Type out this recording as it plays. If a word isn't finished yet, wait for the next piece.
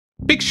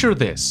Picture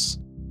this.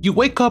 You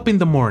wake up in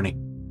the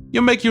morning,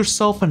 you make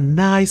yourself a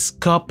nice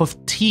cup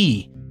of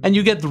tea, and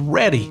you get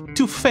ready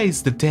to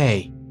face the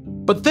day.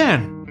 But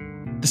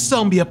then, the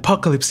zombie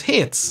apocalypse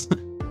hits.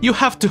 You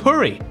have to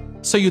hurry,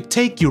 so you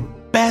take your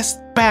best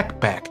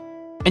backpack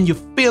and you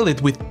fill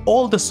it with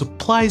all the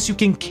supplies you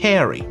can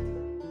carry.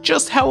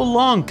 Just how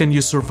long can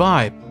you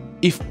survive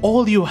if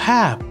all you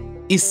have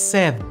is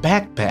said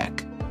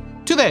backpack?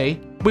 Today,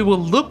 we will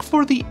look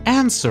for the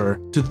answer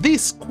to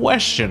this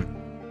question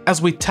as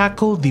we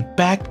tackle the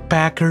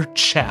Backpacker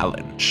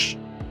Challenge.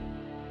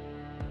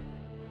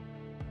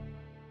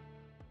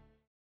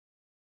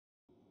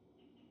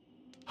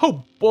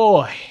 Oh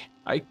boy,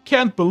 I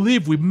can't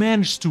believe we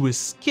managed to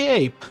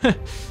escape.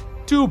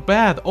 Too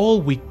bad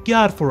all we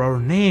got for our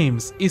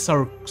names is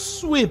our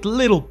sweet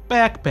little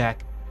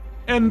backpack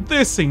and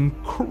this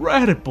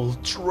incredible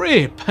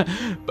trip.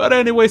 But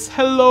anyways,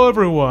 hello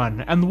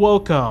everyone and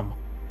welcome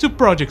to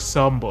Project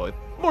Zomboid.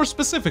 More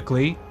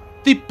specifically,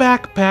 the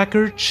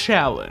Backpacker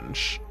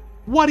Challenge.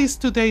 What is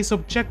today's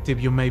objective,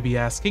 you may be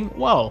asking?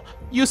 Well,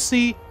 you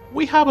see,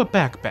 we have a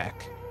backpack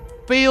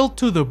filled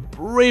to the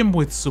brim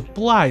with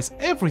supplies,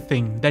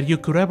 everything that you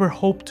could ever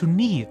hope to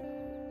need.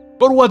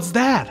 But what's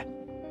that?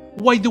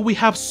 Why do we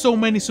have so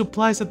many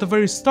supplies at the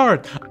very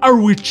start? Are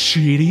we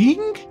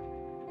cheating?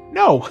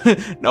 No,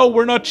 no,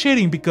 we're not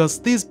cheating because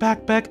this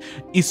backpack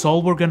is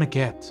all we're gonna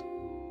get.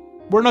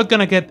 We're not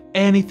gonna get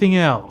anything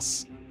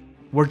else.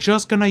 We're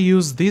just gonna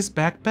use this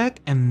backpack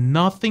and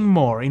nothing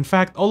more. In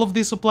fact, all of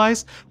these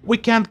supplies, we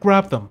can't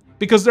grab them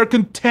because they're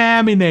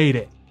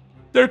contaminated.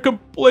 They're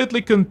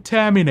completely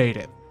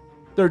contaminated.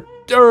 They're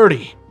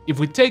dirty. If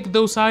we take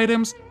those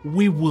items,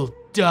 we will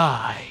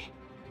die.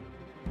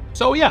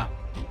 So yeah,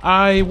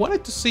 I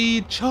wanted to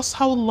see just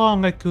how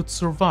long I could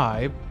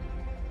survive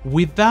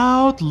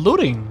without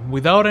looting,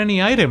 without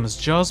any items,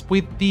 just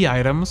with the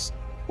items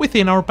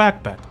within our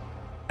backpack.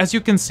 As you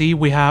can see,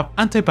 we have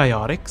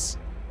antibiotics,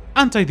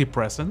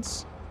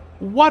 antidepressants,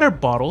 water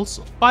bottles,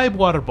 5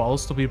 water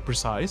bottles to be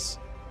precise,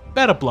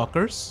 beta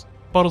blockers,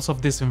 bottles of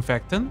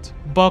disinfectant,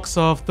 box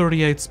of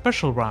 38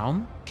 special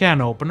round, can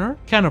opener,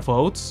 can of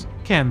oats,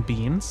 canned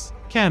beans,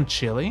 canned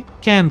chili,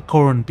 canned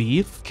corned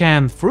beef,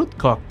 canned fruit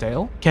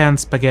cocktail, canned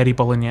spaghetti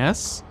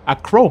bolognese, a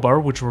crowbar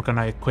which we're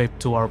gonna equip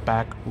to our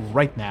back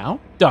right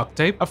now, duct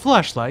tape, a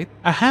flashlight,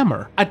 a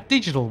hammer, a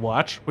digital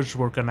watch which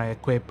we're gonna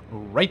equip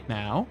right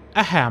now,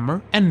 a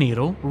hammer, a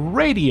needle,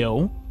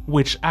 radio,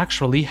 which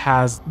actually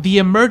has the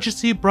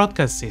emergency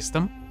broadcast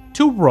system,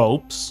 2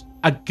 ropes,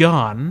 a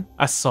gun,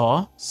 a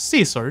saw,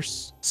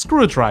 scissors,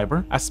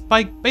 screwdriver, a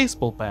spiked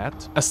baseball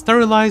bat, a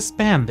sterilized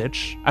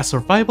bandage, a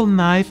survival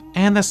knife,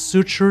 and a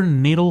suture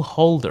needle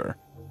holder.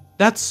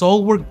 That's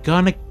all we're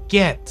gonna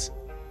get,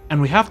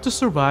 and we have to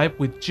survive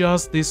with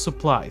just these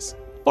supplies,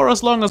 for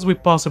as long as we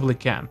possibly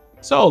can.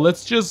 So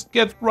let's just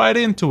get right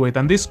into it,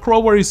 and this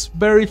crowbar is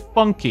very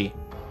funky.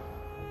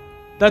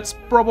 That's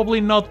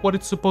probably not what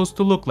it's supposed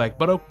to look like,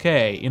 but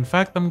okay. In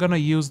fact, I'm gonna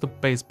use the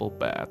baseball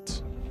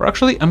bat. Or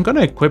actually, I'm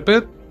gonna equip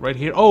it right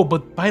here. Oh,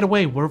 but by the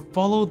way, we're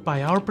followed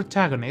by our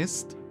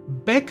protagonist,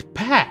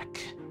 Backpack.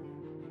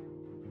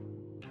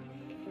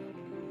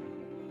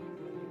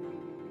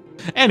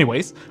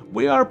 Anyways,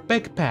 we are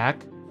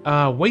Backpack,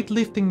 a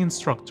weightlifting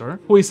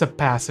instructor who is a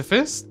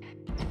pacifist,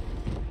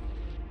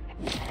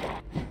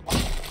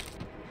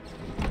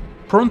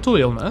 prone to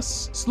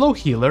illness, slow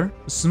healer,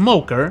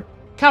 smoker,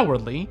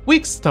 cowardly,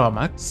 weak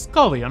stomach,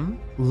 scullion,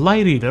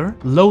 light eater,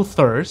 low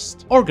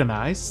thirst,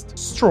 organized,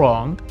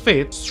 strong,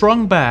 fit,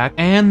 strong back,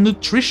 and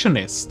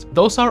nutritionist.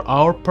 Those are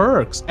our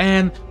perks,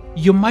 and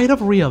you might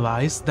have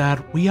realized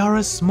that we are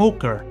a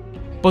smoker,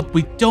 but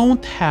we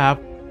don't have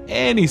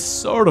any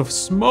sort of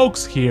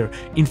smokes here.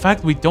 In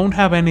fact, we don't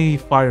have any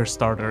fire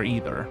starter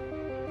either.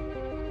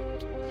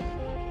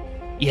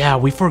 Yeah,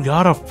 we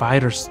forgot a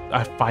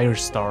fire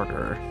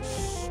starter.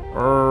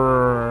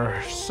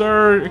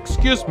 Sir,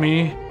 excuse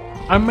me.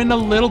 I'm in a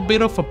little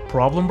bit of a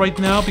problem right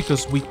now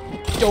because we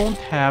don't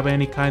have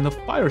any kind of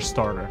fire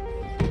starter.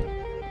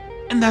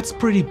 And that's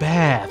pretty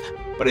bad.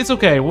 But it's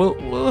okay,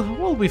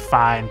 we'll be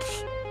fine.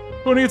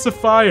 Who needs a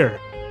fire?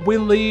 We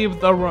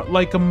lived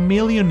like a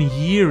million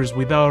years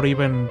without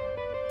even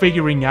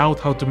figuring out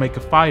how to make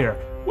a fire.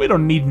 We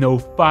don't need no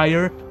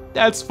fire.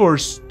 That's for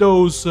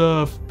those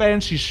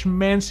fancy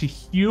schmancy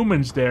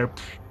humans there.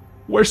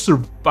 We're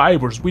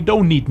survivors, we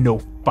don't need no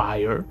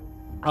fire.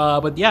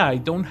 But yeah, I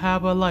don't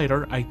have a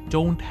lighter, I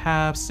don't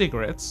have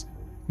cigarettes.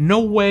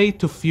 No way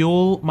to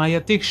fuel my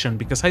addiction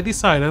because I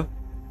decided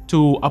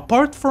to,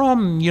 apart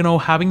from, you know,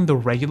 having the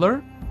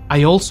regular,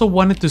 I also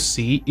wanted to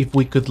see if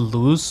we could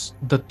lose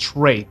the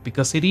trait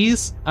because it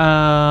is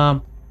a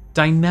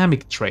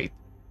dynamic trait.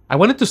 I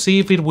wanted to see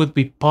if it would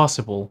be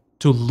possible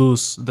to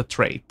lose the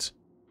trait,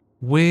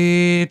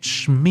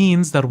 which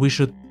means that we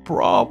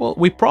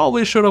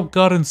probably should have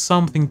gotten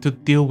something to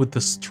deal with the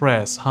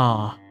stress,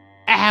 huh?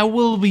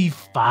 We'll be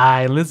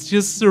fine, let's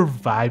just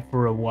survive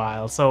for a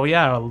while. So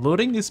yeah,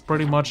 looting is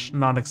pretty much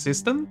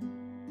non-existent.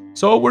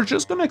 So we're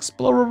just gonna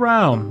explore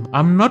around.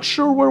 I'm not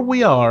sure where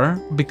we are,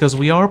 because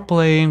we are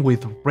playing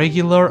with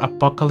regular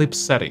apocalypse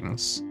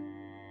settings.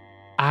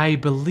 I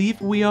believe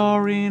we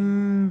are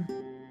in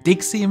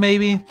Dixie,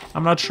 maybe?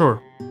 I'm not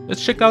sure.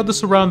 Let's check out the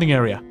surrounding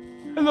area.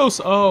 Hello,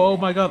 oh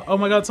my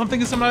god,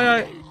 something is in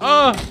my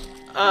eye.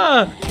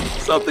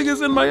 Something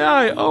is in my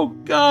eye. Oh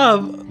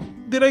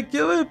god, did I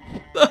kill it?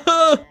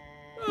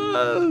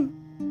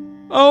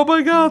 Oh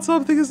my god,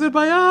 something is in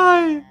my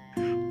eye.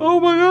 Oh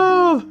my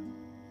god.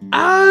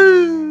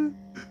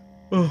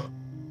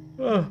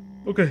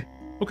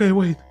 Okay,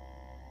 wait.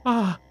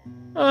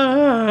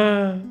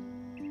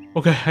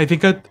 Okay, I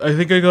think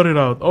I got it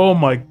out. Oh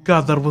my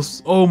god,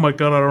 oh my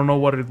god, I don't know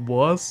what it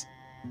was.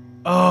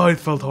 Oh, it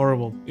felt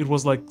horrible. It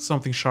was like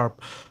something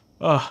sharp.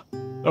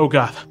 Oh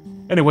god.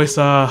 Anyways,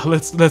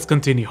 let's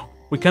continue.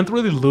 We can't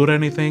really loot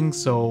anything,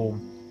 so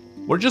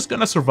we're just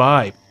gonna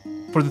survive.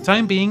 For the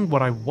time being,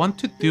 what I want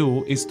to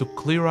do is to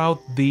clear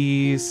out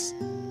this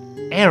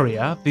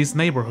area, this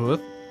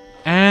neighborhood,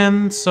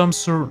 and some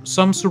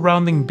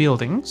surrounding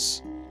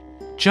buildings,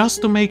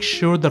 just to make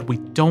sure that we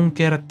don't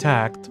get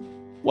attacked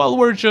while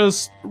we're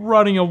just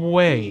running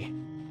away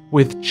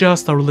with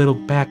just our little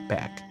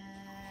backpack.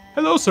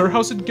 Hello sir,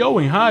 how's it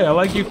going? Hi, I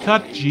like your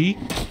cut, G.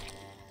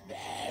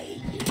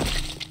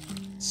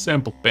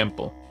 Simple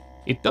pimple.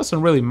 It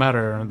doesn't really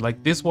matter,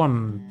 like this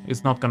one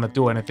is not gonna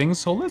do anything,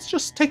 so let's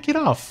just take it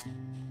off.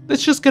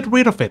 Let's just get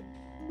rid of it.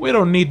 We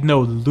don't need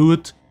no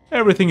loot.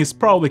 Everything is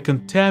probably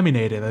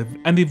contaminated,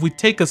 and if we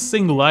take a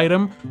single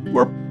item,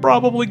 we're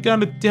probably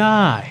gonna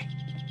die.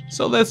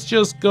 So let's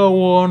just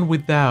go on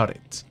without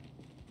it.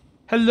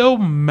 Hello,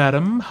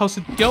 madam. How's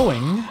it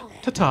going?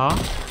 Ta-ta.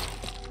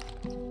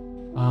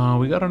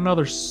 We got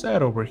another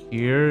set over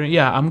here.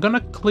 Yeah, I'm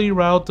gonna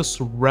clear out the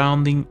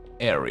surrounding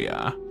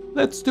area.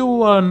 Let's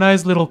do a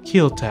nice little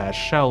kill test,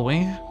 shall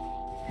we?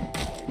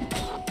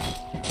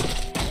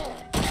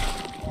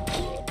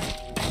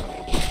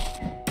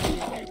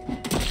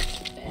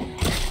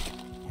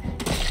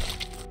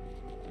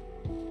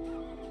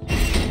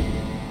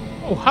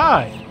 Oh,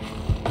 hi!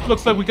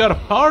 Looks like we got a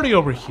party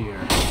over here.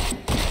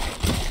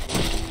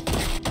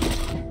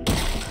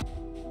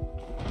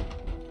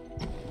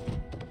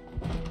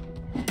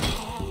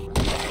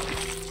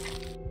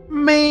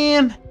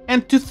 Man,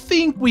 and to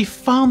think we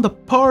found a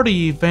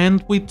party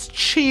event with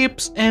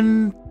chips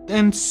and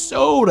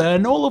soda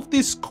and all of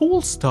this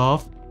cool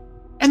stuff,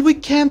 and we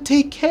can't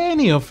take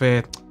any of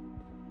it.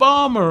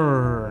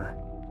 Bummer.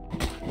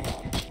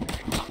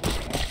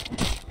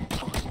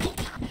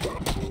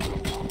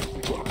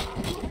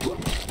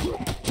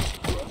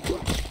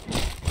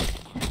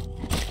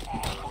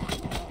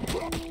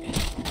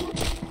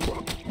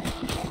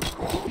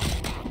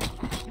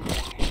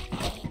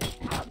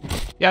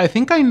 Yeah, I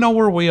think I know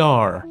where we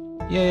are.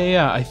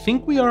 Yeah, I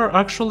think we are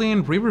actually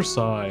in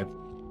Riverside.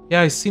 Yeah,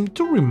 I seem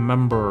to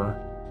remember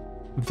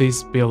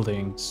these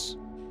buildings.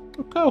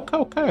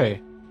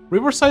 Okay.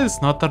 Riverside is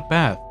not that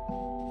bad.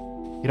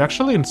 It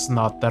actually is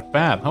not that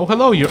bad. Oh,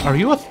 hello, are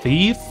you a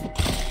thief?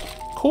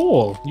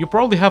 Cool, you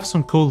probably have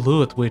some cool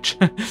loot, which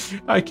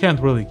I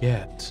can't really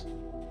get.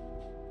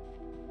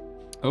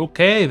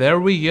 Okay, there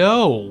we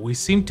go. We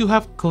seem to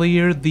have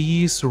cleared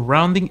the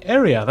surrounding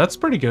area. That's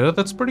pretty good,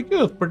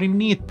 pretty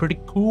neat, pretty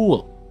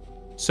cool.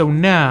 So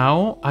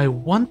now I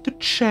want to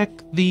check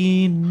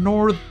the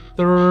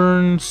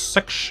northern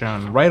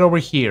section right over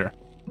here.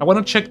 I want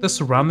to check the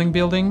surrounding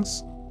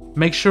buildings,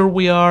 make sure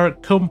we are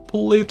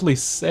completely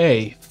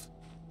safe,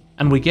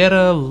 and we get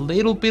a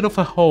little bit of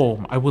a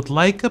home. I would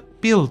like a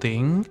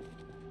building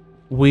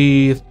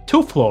with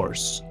 2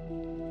 floors.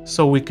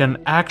 So we can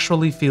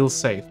actually feel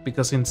safe,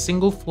 because in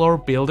single floor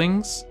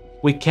buildings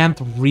we can't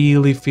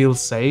really feel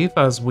safe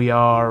as we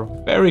are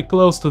very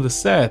close to the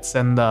sets,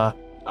 and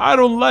I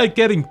don't like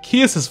getting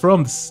kisses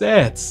from the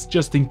sets,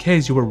 just in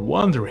case you were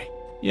wondering.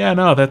 Yeah,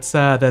 no, that's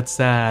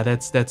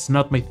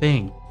not my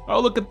thing. Oh,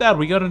 look at that,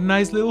 we got a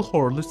nice little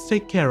horde. Let's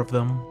take care of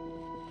them.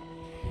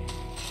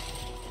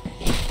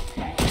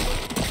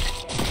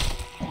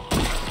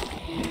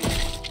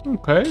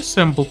 Okay,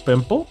 simple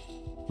pimple.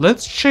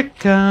 Let's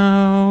check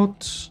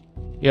out...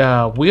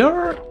 Yeah, we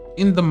are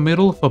in the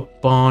middle of a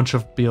bunch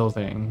of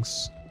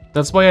buildings.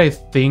 That's why I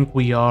think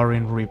we are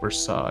in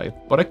Riverside.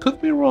 But I could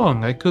be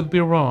wrong,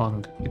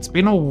 It's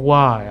been a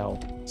while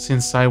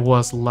since I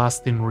was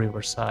last in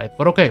Riverside.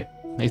 But okay,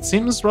 it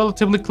seems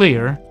relatively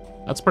clear.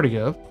 That's pretty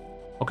good.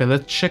 Okay,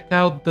 let's check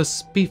out the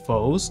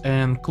Spifos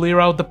and clear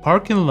out the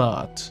parking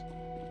lot.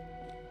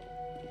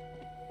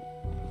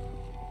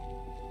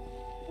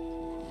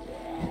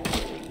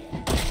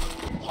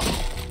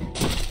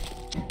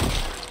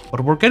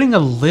 But we're getting a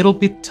little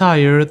bit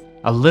tired,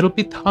 a little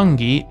bit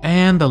hungry,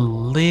 and a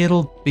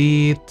little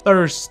bit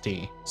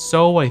thirsty.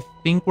 So I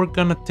think we're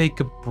gonna take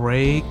a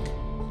break.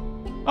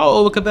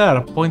 Oh, look at that,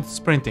 a point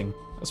sprinting.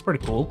 That's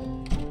pretty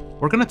cool.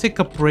 We're gonna take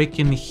a break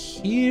in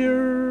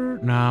here.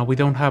 Nah, we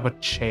don't have a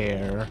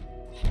chair.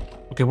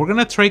 Okay, we're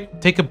gonna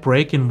take a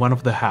break in one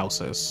of the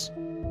houses.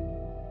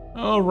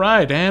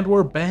 Alright, and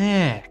we're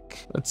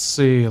back. Let's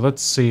see.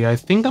 I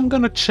think I'm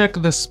gonna check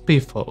the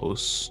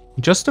spiffos,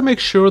 just to make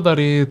sure that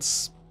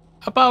it's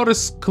about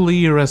as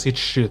clear as it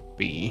should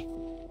be.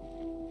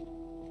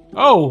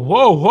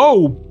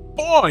 Oh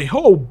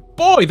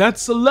boy,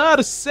 that's a lot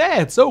of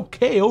sets.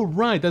 Okay,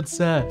 alright,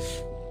 it's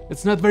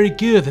not very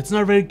good. It's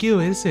not very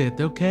good, is it?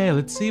 Okay,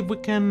 let's see if we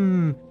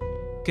can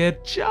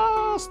get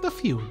just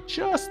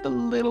a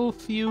little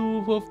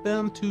few of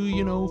them to,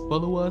 you know,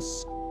 follow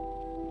us.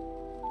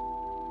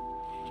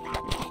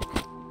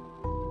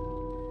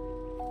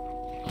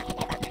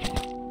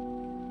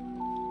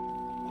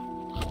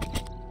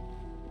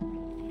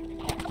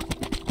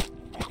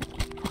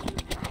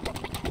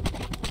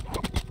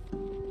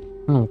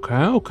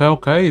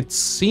 Okay. It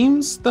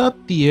seems that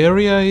the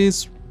area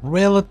is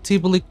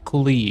relatively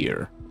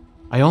clear.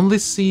 I only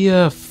see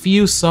a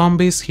few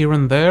zombies here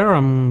and there.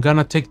 I'm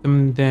gonna take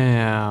them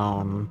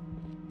down.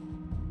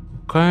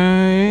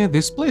 Okay,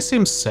 this place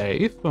seems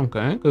safe.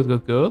 Okay,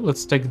 good.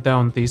 Let's take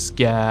down this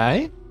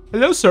guy.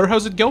 Hello, sir.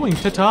 How's it going?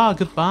 Ta-ta,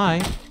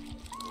 goodbye.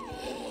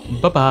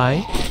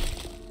 Bye-bye.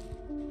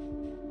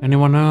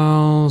 Anyone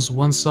else?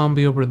 One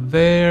zombie over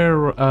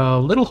there. A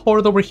little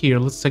horde over here.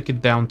 Let's take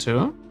it down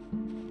too.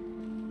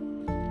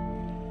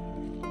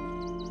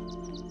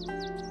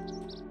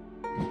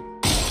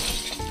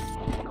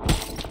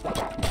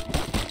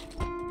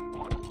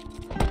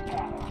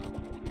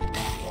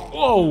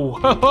 Whoa!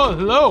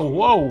 Hello!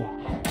 Whoa!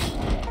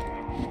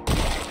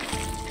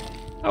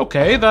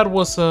 Okay, that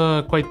was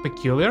quite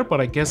peculiar, but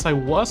I guess I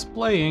was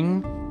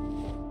playing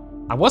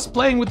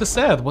with the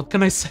set. What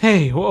can I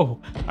say?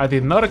 Whoa! I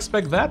did not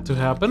expect that to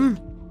happen.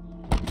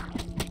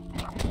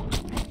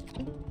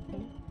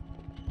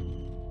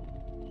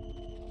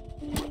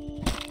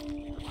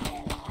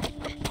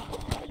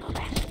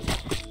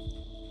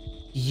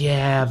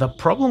 Yeah, the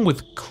problem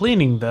with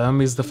cleaning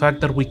them is the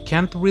fact that we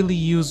can't really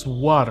use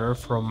water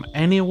from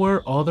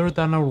anywhere other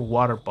than our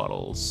water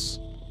bottles.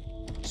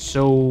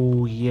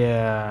 So,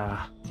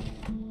 yeah.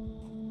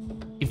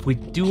 If we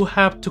do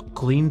have to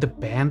clean the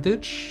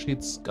bandage,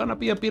 it's gonna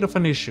be a bit of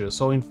an issue.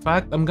 So, in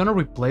fact, I'm gonna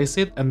replace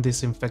it and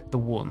disinfect the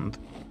wound.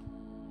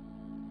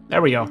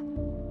 There we go.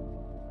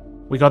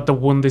 We got the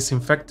wound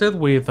disinfected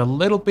with a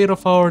little bit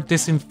of our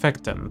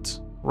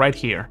disinfectant right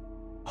here.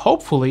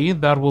 Hopefully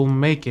that will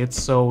make it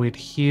so it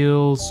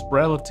heals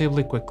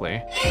relatively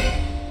quickly.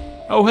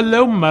 Oh,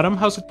 hello, madam.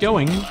 How's it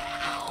going?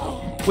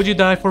 Would you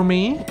die for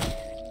me?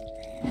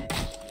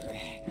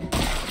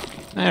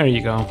 There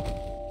you go.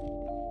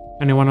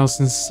 Anyone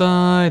else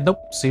inside?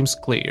 Nope, seems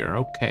clear.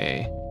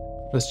 Okay.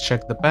 Let's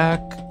check the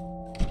back.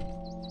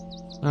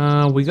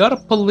 We got a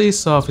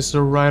police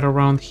officer right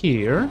around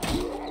here.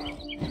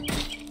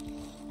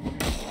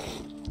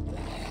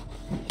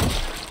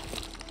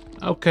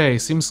 Okay,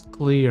 seems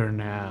clear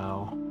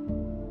now.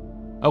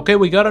 Okay,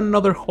 we got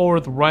another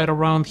horde right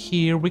around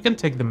here. We can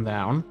take them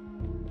down.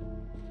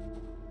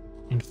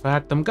 In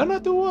fact, I'm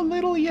gonna do a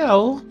little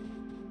yell.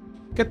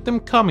 Get them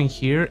coming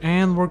here,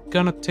 and we're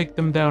gonna take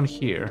them down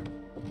here.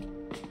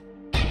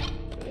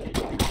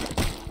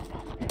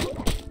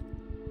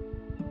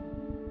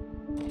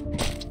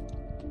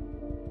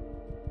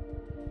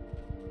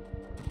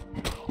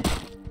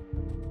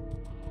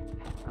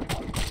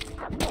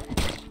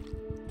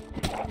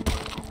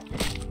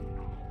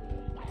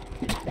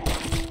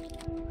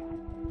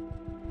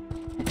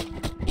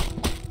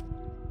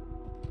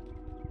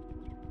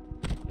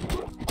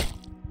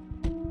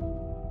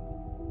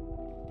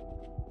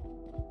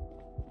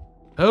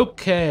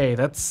 Okay,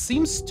 that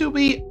seems to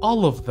be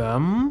all of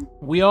them.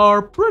 We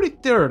are pretty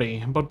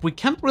dirty, but we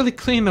can't really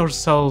clean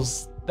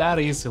ourselves that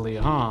easily,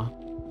 huh?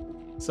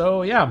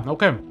 So yeah,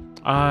 okay.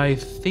 I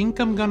think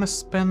I'm gonna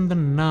spend the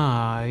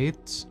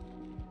night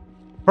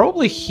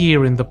probably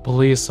here in the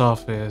police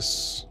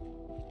office.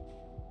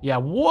 Yeah,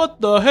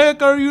 what the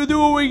heck are you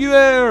doing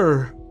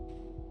there?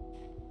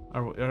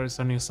 Is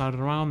any sound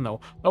around?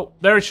 No. Oh,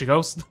 there she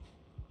goes.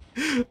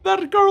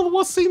 That girl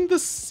was in the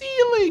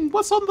ceiling!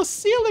 Was on the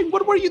ceiling!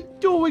 What were you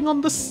doing on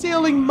the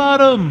ceiling,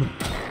 madam?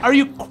 Are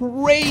you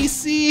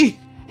crazy?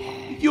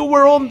 You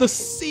were on the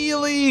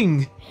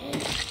ceiling!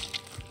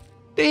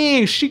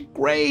 Dang, she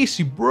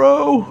crazy,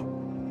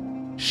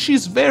 bro!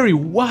 She's very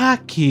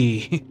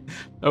wacky!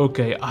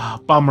 Okay,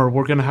 bummer,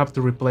 we're gonna have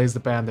to replace the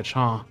bandage,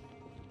 huh?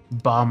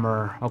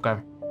 Bummer, okay.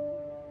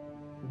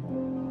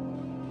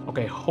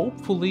 Okay,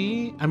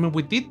 hopefully... I mean,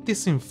 we did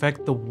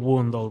disinfect the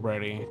wound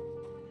already.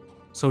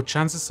 So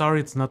chances are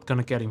it's not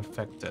gonna get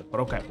infected, but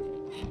okay.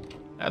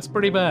 That's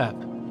pretty bad.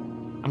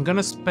 I'm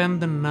gonna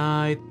spend the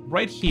night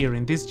right here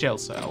in this jail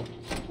cell.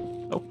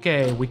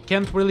 Okay, we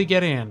can't really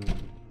get in.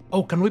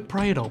 Oh, can we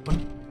pry it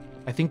open?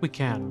 I think we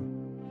can.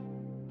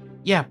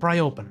 Yeah, pry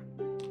open.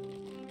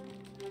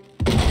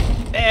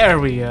 There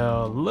we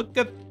go. Look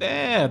at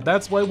that.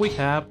 That's why we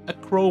have a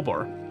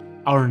crowbar.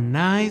 Our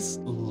nice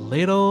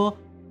little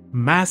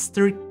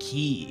master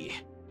key.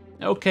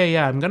 Okay,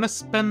 yeah, I'm gonna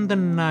spend the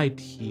night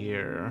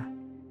here.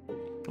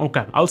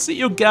 Okay, I'll see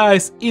you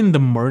guys in the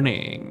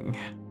morning.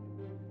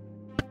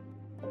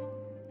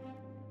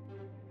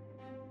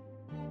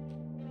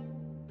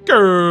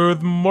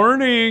 Good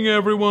morning,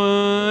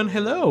 everyone!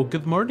 Hello,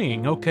 good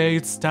morning. Okay,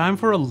 it's time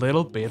for a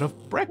little bit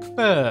of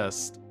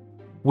breakfast.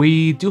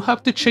 We do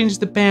have to change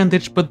the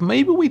bandage, but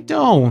maybe we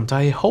don't.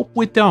 I hope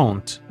we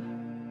don't.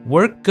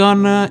 We're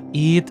gonna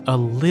eat a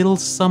little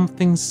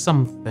something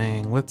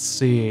something. Let's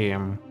see.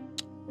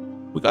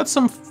 We got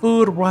some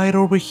food right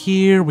over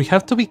here. We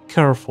have to be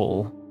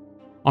careful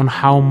on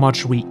how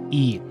much we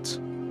eat.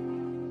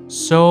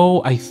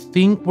 So I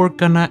think we're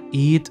gonna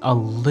eat a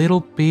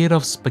little bit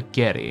of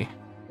spaghetti.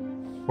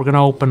 We're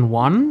gonna open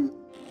one,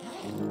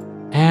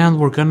 and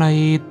we're gonna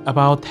eat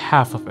about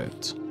half of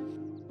it.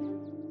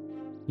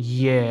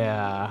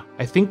 Yeah,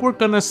 I think we're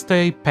gonna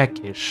stay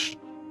peckish.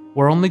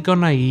 We're only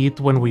gonna eat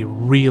when we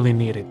really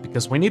need it,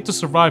 because we need to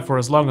survive for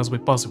as long as we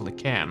possibly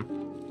can.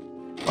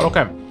 But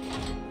okay,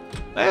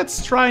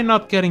 let's try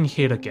not getting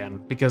hit again,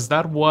 because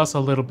that was a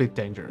little bit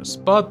dangerous.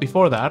 But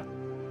before that,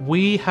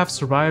 we have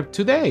survived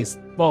 2 days.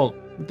 Well,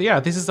 yeah,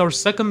 this is our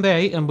second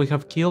day, and we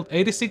have killed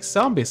 86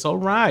 zombies,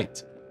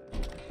 alright.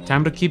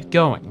 Time to keep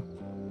going.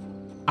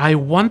 I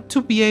want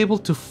to be able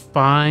to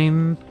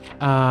find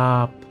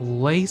a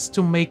place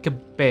to make a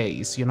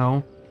base, you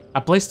know?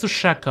 A place to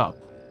shack up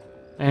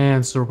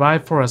and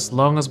survive for as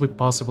long as we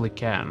possibly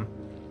can.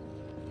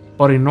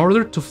 But in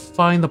order to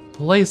find a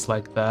place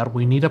like that,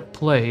 we need a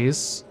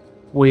place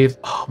with...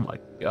 Oh my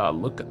god,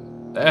 look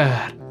at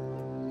that.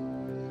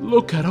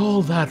 Look at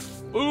all that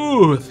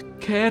food.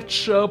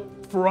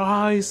 Ketchup,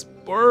 fries,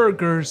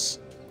 burgers.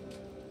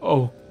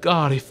 Oh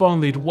god, if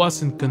only it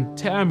wasn't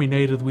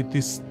contaminated with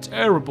this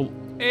terrible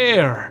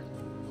air.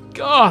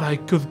 God, I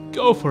could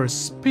go for a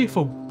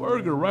spiffo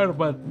burger right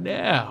about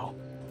now.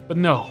 But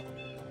no,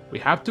 we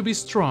have to be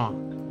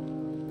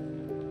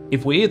strong.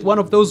 If we eat one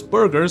of those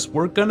burgers,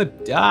 we're gonna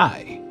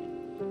die.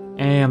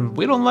 And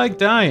we don't like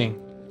dying.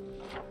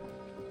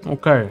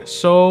 Okay,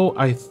 so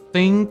I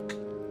think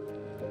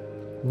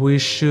we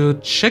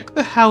should check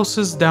the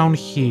houses down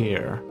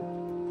here.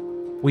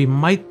 We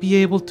might be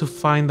able to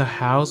find a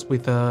house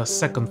with a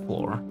second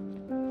floor.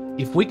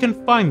 If we can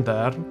find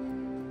that,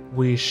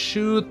 we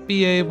should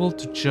be able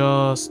to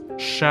just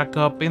shack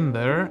up in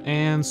there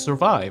and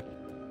survive.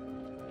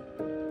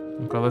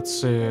 Okay, let's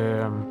see.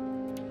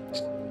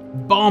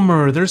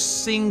 Bummer, there's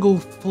single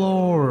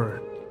floor.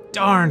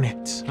 Darn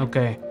it.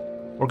 Okay,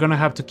 we're gonna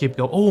have to keep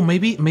going. Oh,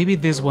 maybe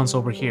this one's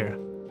over here,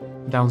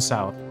 down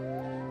south.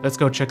 Let's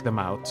go check them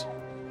out.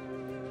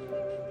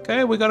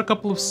 Okay, we got a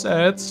couple of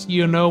sets.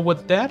 You know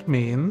what that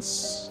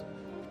means.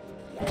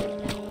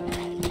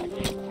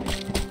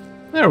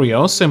 There we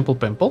go, simple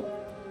pimple.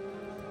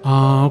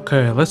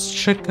 Okay, let's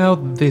check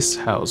out this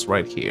house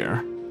right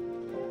here.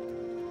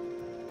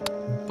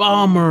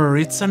 Bummer,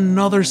 it's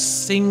another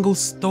single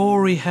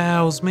story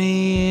house,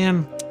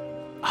 man.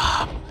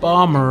 Ah,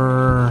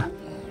 bummer.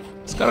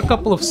 It's got a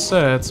couple of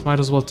sets, might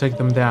as well take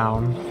them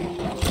down.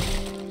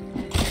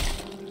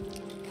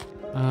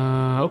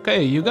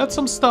 Okay, you got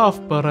some stuff,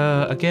 but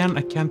again,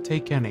 I can't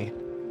take any.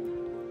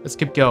 Let's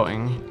keep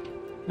going.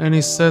 Any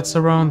sets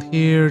around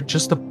here?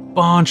 Just a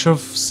bunch of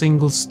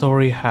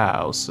single-story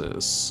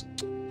houses.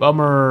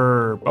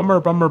 Bummer,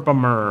 bummer, bummer,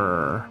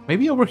 bummer.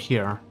 Maybe over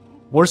here.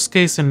 Worst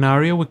case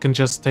scenario, we can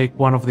just take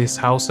one of these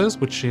houses,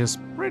 which is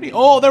pretty...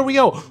 Oh, there we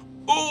go!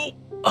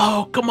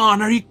 Oh, come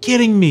on, are you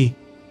kidding me?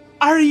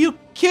 Are you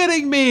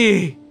kidding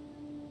me?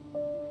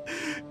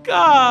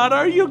 God,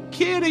 are you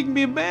kidding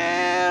me,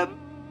 man?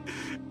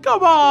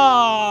 Come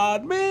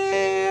on,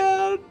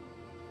 man!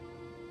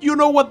 You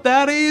know what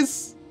that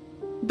is?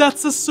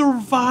 That's a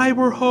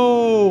survivor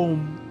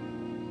home!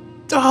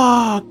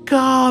 Oh,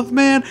 God,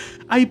 man!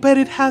 I bet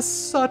it has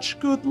such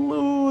good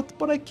loot,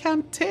 but I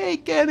can't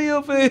take any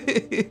of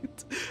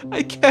it!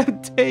 I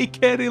can't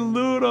take any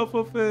loot off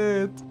of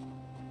it!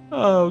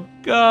 Oh,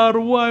 God,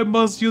 why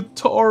must you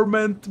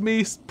torment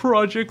me,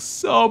 Project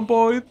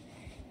Zomboid?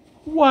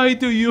 Why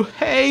do you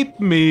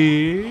hate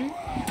me?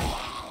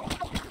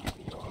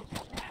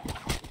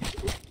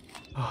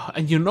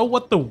 And you know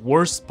what the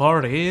worst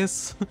part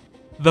is?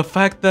 The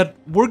fact that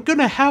we're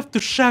gonna have to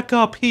shack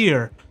up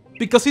here,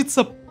 because it's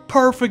a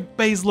perfect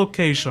base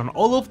location.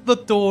 All of the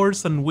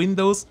doors and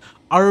windows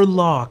are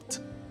locked.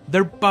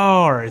 They're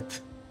barred.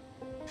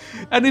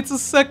 And it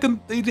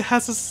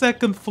has a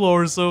second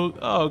floor, so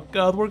oh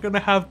god, we're gonna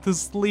have to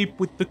sleep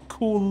with the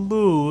cool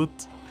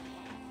loot.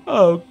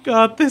 Oh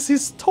god, this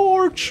is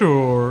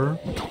torture.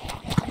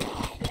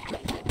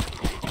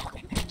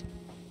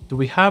 Do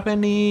we have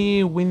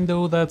any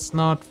window that's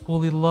not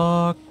fully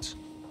locked?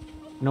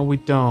 No, we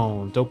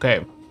don't.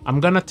 Okay, I'm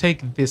gonna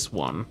take this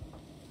one.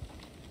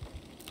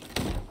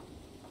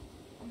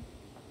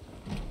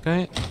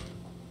 Okay.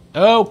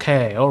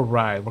 Okay,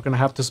 alright. We're gonna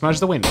have to smash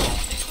the window.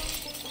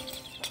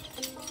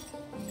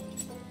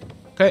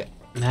 Okay,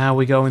 now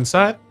we go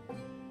inside.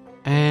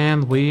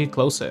 And we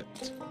close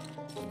it.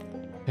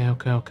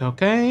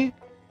 Okay.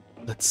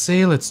 Let's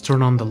see, let's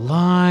turn on the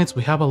lights.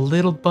 We have a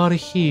little buddy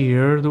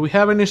here. Do we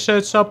have any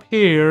sets up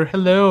here?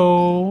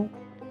 Hello?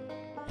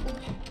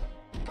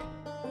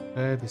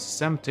 Okay, this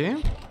is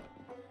empty.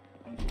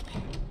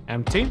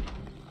 Empty.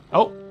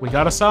 Oh, we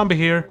got a zombie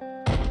here.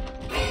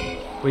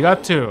 We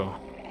got 2.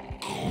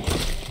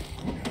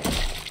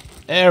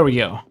 There we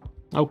go.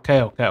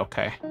 Okay, okay,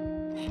 okay.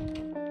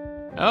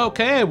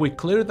 Okay, we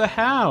cleared the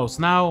house.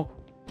 Now,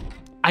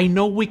 I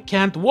know we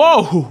can't...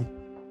 Whoa!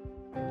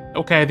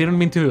 Okay, I didn't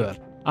mean to do that.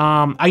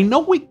 I know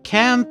we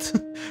can't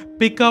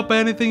pick up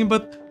anything,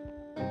 but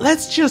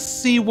let's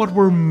just see what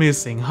we're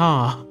missing,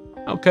 huh?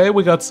 Okay,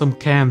 we got some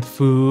canned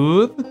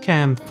food,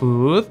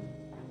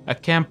 a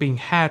camping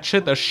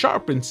hatchet, a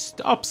sharpened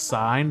stop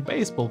sign,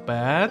 baseball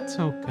bat,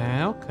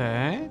 okay,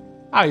 okay.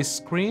 Ice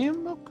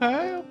cream,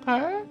 okay,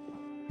 okay.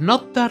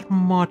 Not that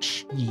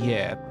much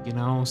yet, you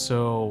know,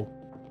 so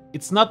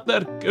it's not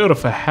that good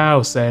of a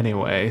house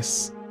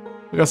anyways.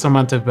 We got some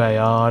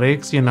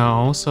antibiotics, you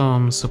know,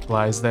 some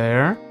supplies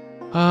there.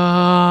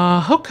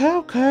 Okay,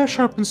 okay,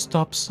 sharpened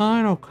stop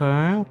sign,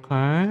 okay,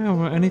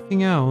 okay.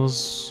 Anything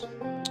else?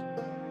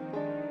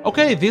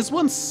 Okay, this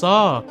one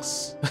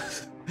sucks.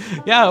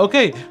 Yeah,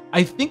 okay,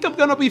 I think I'm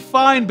gonna be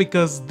fine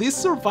because this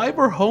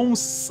survivor home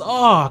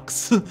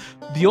sucks.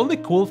 The only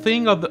cool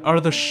thing are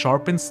the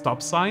sharpened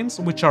stop signs,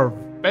 which are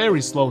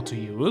very slow to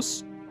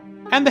use,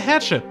 and the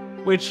hatchet,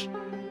 which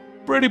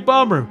pretty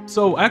bummer.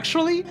 So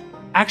actually,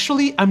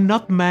 I'm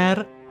not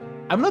mad.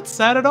 I'm not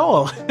sad at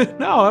all.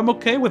 No, I'm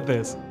okay with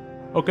this.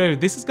 Okay,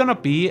 this is gonna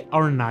be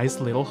our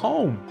nice little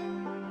home.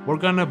 We're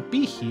gonna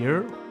be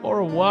here for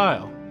a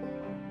while.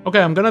 Okay,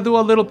 I'm gonna do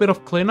a little bit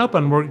of cleanup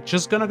and we're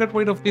just gonna get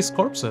rid of these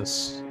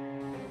corpses.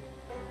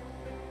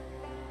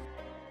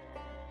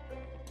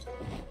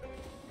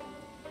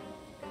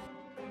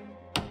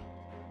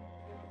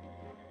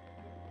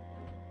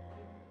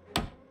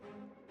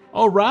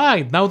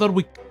 Alright, now that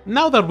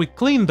we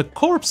cleaned the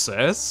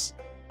corpses,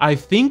 I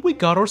think we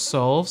got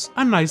ourselves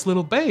a nice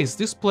little base.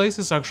 This place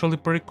is actually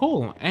pretty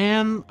cool.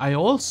 And I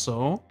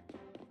also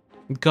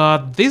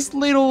got this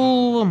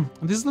little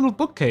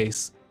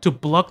bookcase to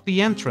block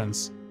the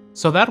entrance.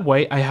 So that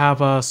way I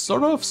have a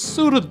sort of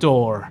pseudo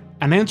door,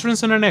 an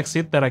entrance and an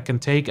exit that I can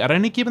take at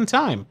any given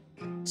time.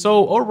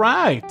 So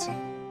alright,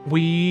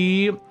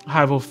 we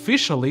have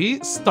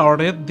officially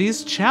started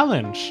this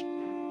challenge.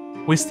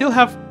 We still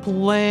have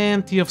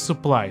plenty of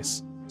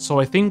supplies, so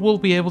I think we'll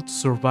be able to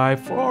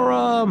survive for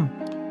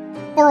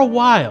a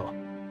while.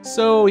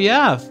 So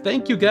yeah,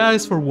 thank you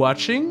guys for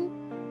watching.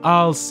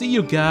 I'll see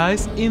you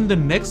guys in the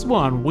next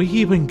one. We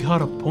even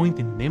got a point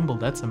in Nimble,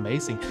 that's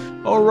amazing.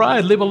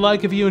 Alright, leave a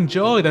like if you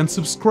enjoyed and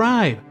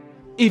subscribe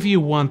if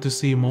you want to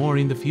see more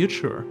in the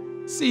future.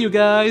 See you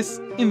guys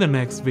in the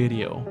next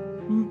video.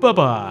 Bye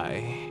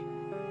bye.